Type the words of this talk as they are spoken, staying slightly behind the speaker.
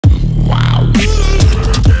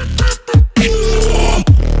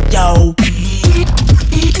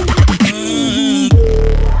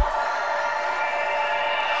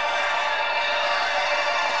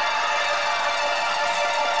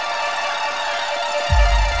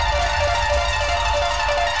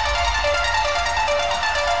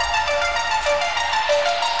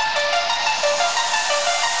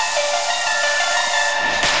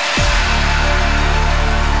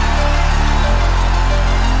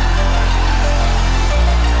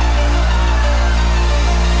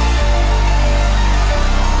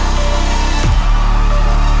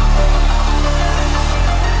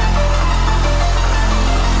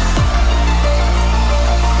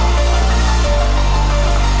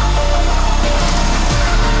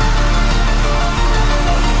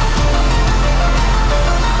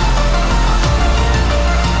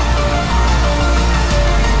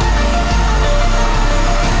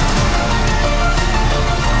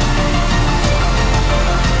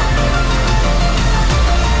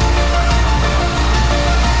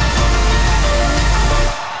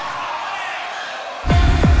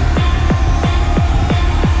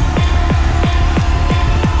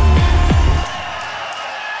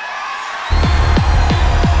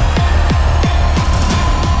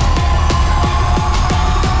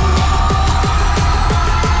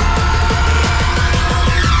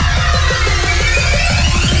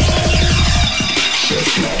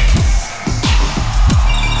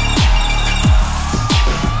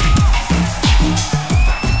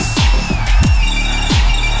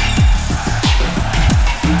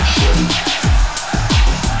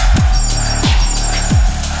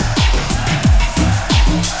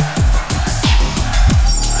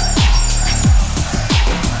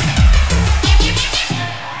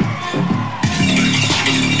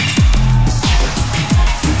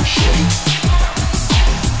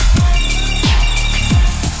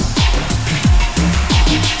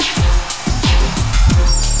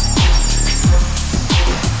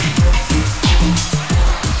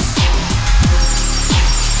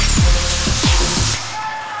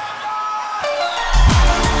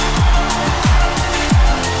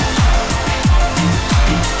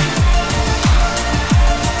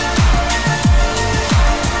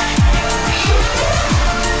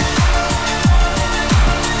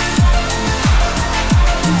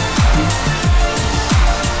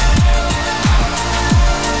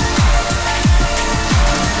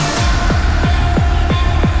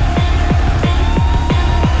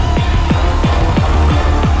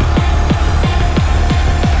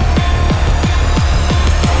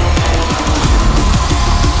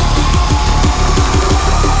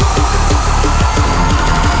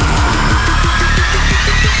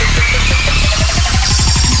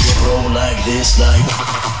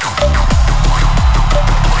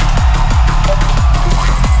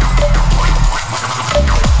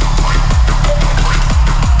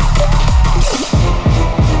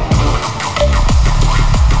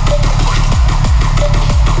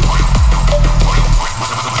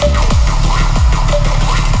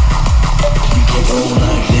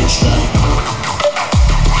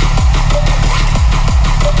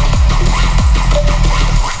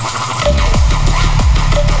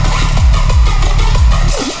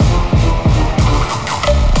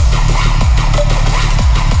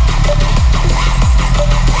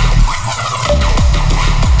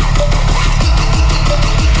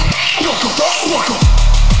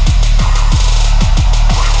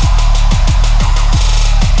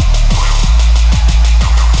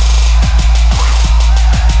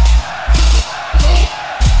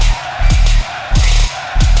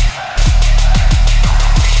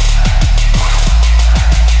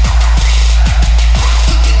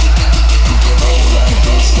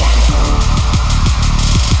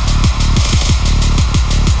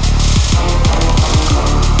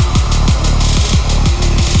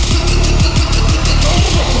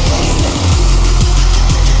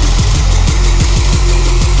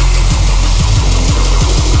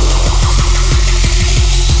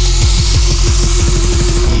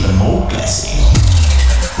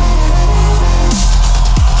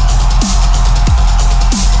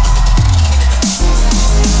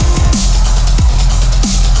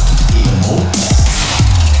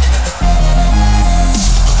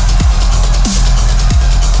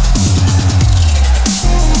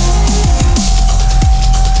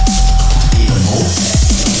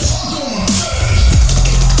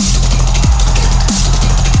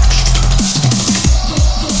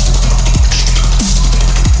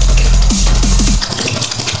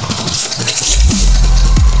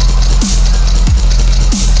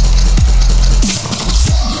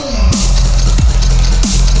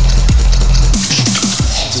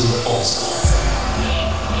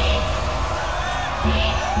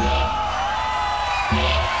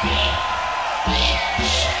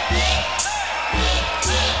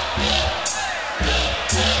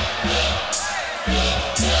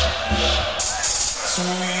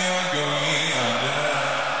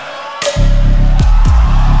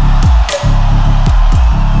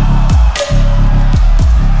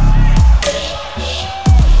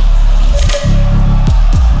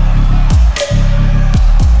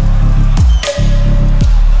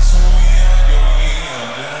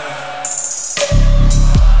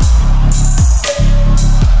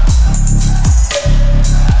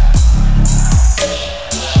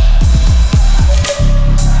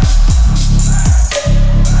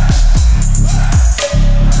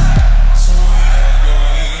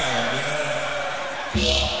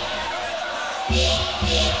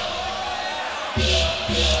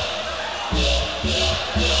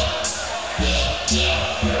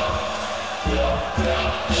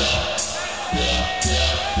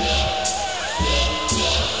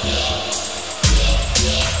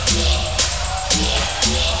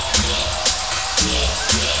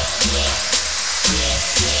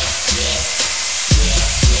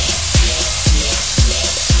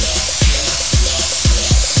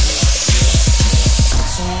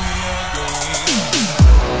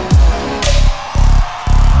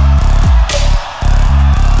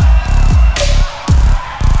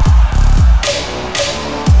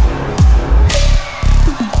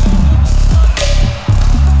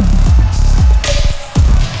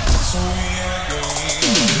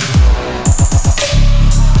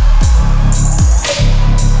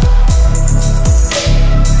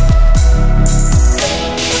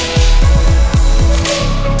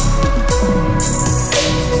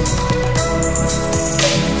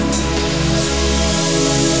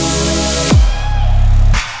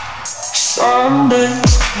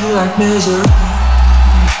like misery.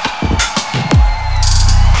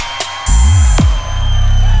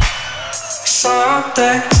 Some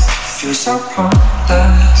days feel so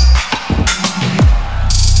pointless.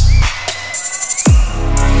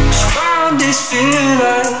 Found this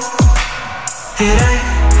feeling, it ain't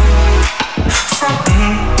from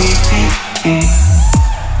me.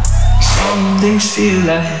 Some days feel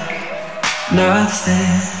like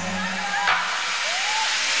nothing.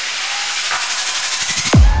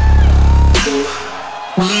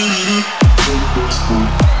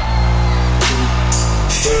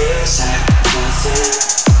 Feels like nothing.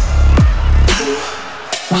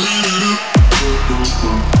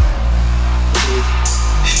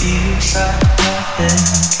 Feels like nothing.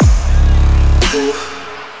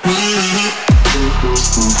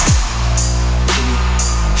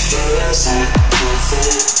 Feels like nothing.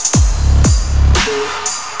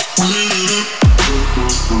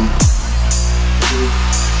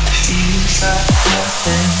 Feels like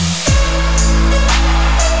nothing.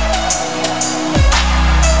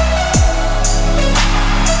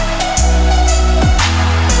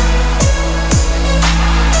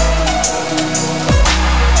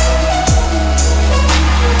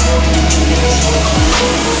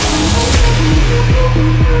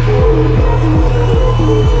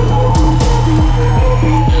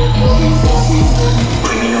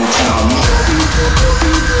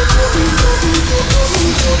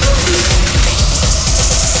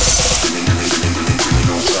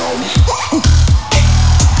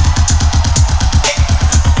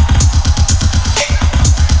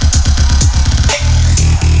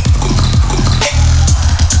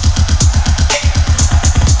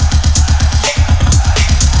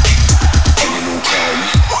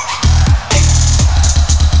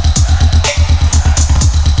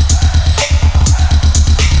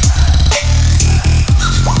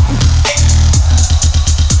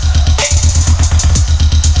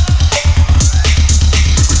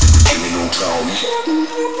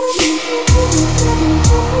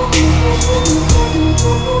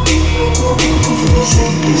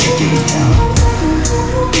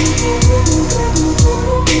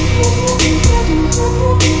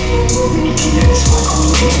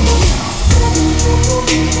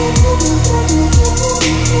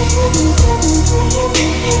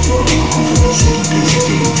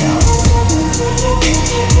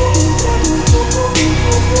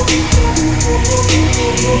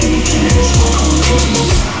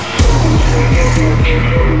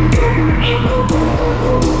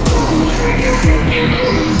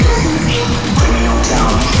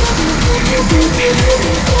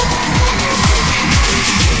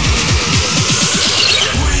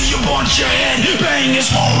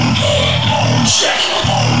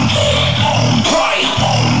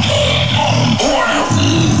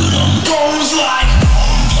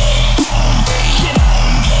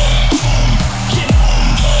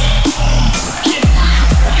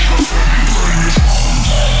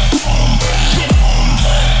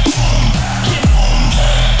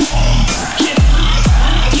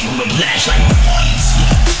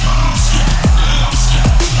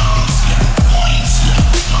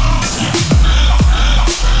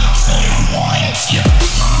 Yeah.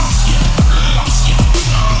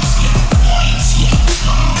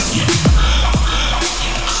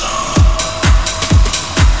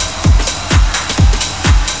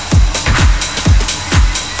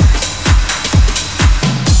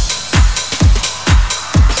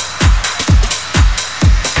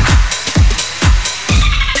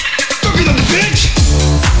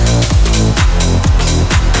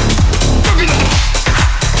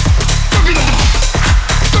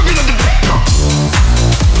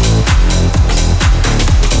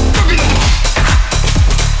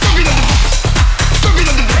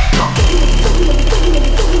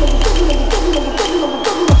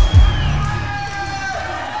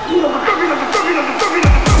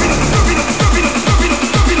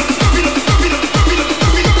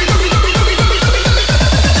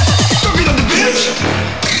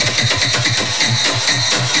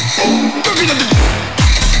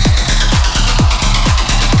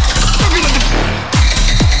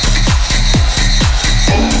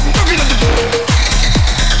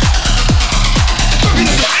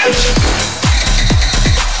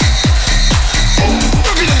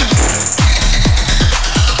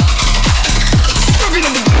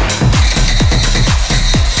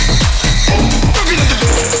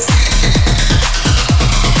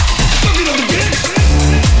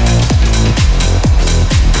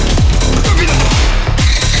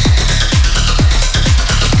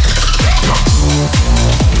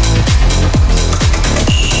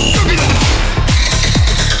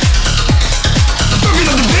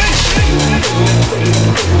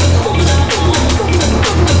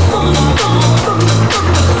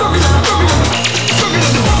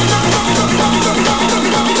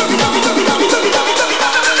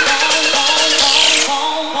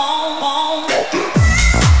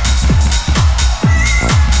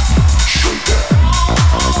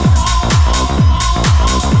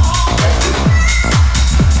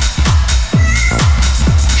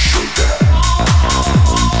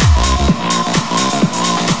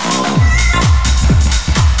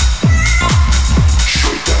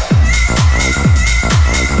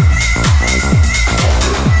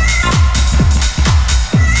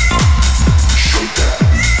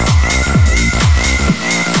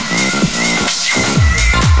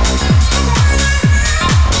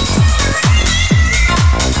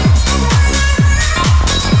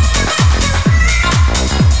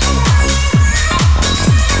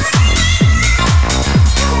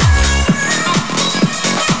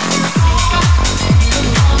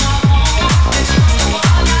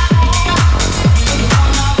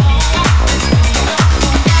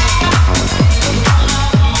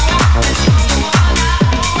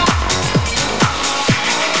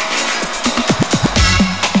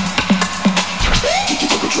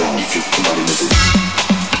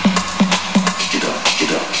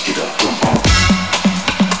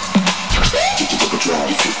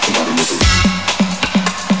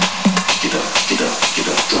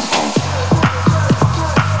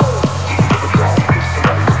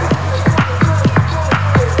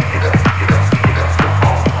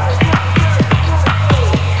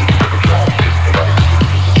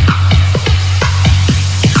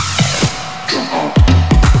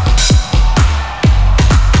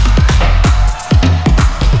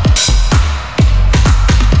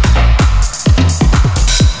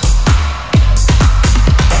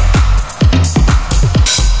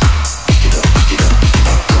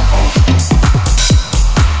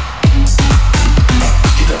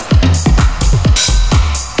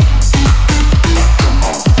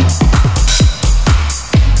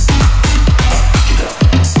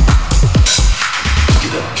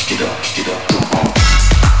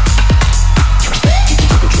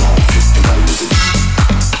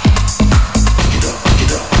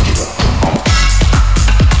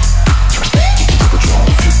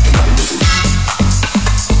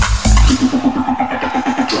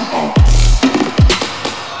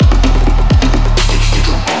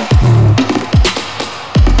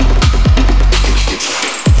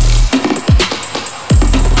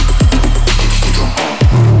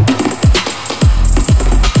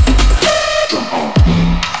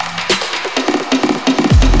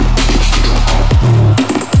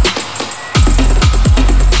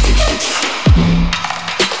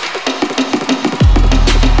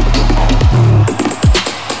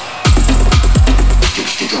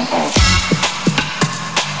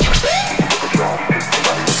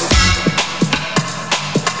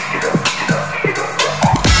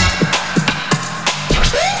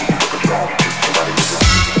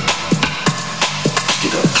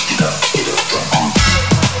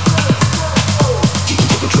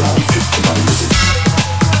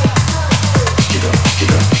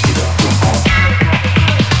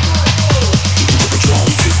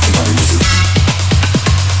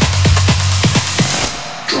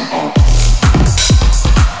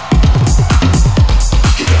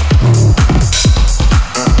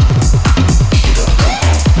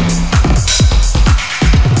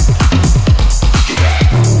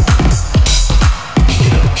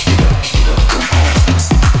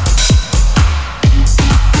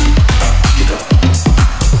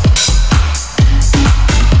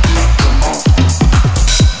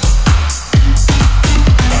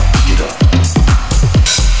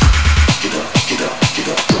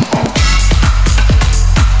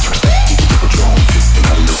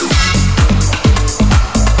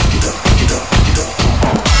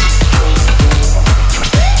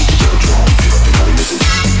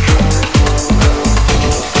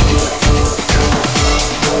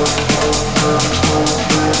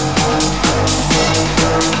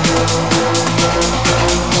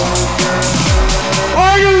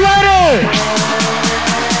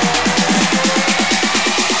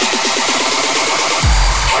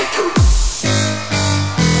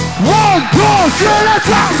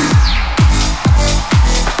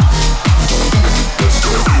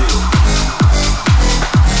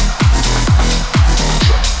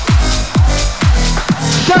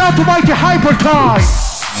 Shout out to mighty HypeerTime.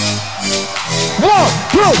 1,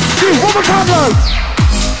 2, 3, one more time though.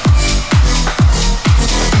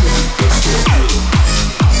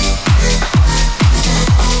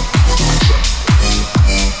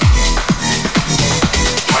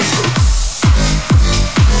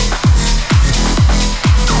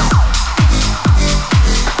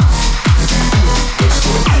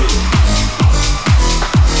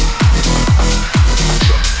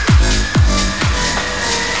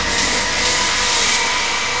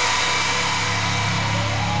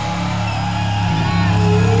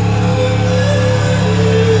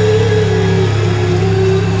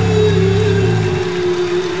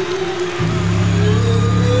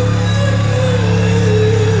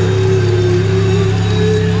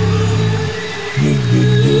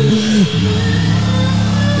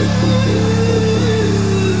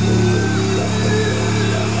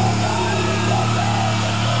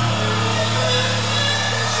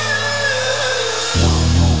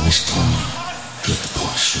 always told me, get the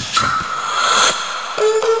party straight jumping.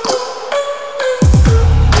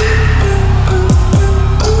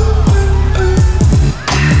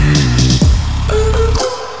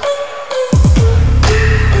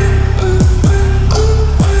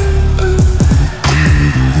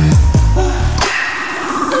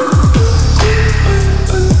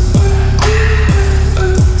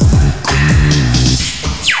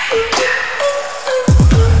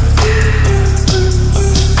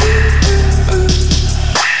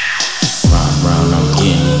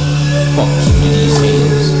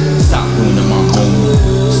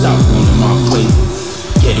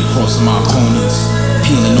 My opponents,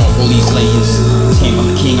 peeling off all these layers. Came by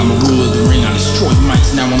the king, I'm a ruler of the ring. I destroyed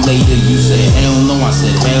mics, now I'm later. You said hell no, I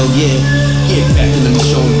said hell yeah. Get back and let me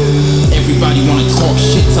show you. Everybody wanna talk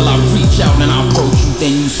shit till I reach out and I approach you.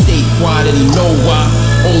 Then you stay quiet and you know why.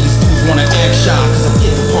 All these dudes wanna act shy, cause I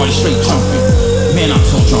get the party straight jumping. Man, I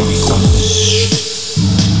told you I'll be something.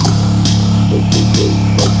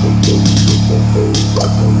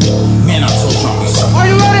 Man, I told you I'll be something. Are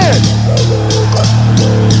you ready?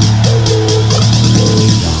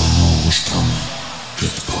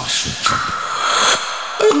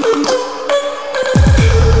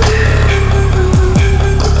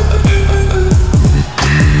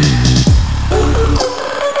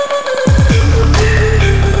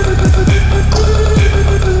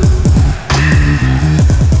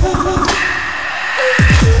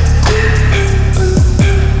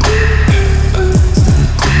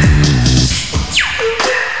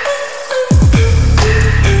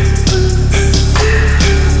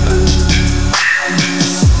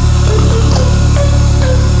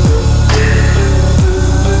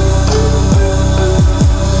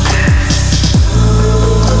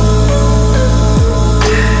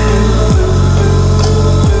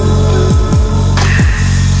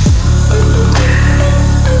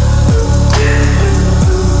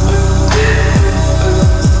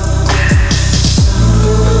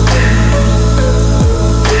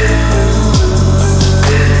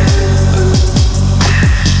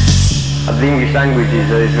 The English language is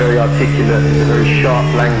very articulate, it's a very sharp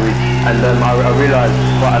language, and I realised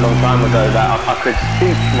quite a long time ago that I could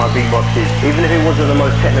speak my beatboxes, even if it wasn't the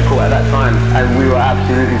most technical at that time, and we were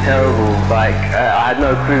absolutely terrible. Like, I had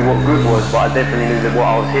no clue what good was, but I definitely knew that what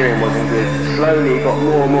I was hearing wasn't good. Slowly it got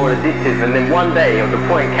more and more addictive, and then one day, the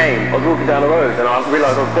point came, I was walking down the road, and I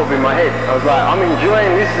realised I was bobbing my head. I was like, I'm enjoying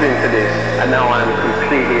listening to this, and now I am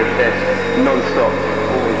completely obsessed, non-stop,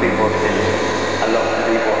 always beatboxing. I love to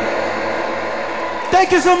beatbox.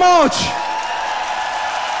 Thank you so much.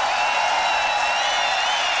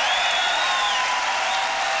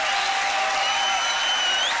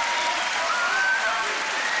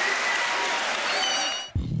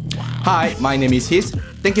 Hi, my name is His.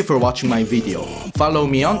 Thank you for watching my video. Follow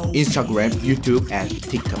me on Instagram, YouTube, and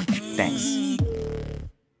TikTok. Thanks.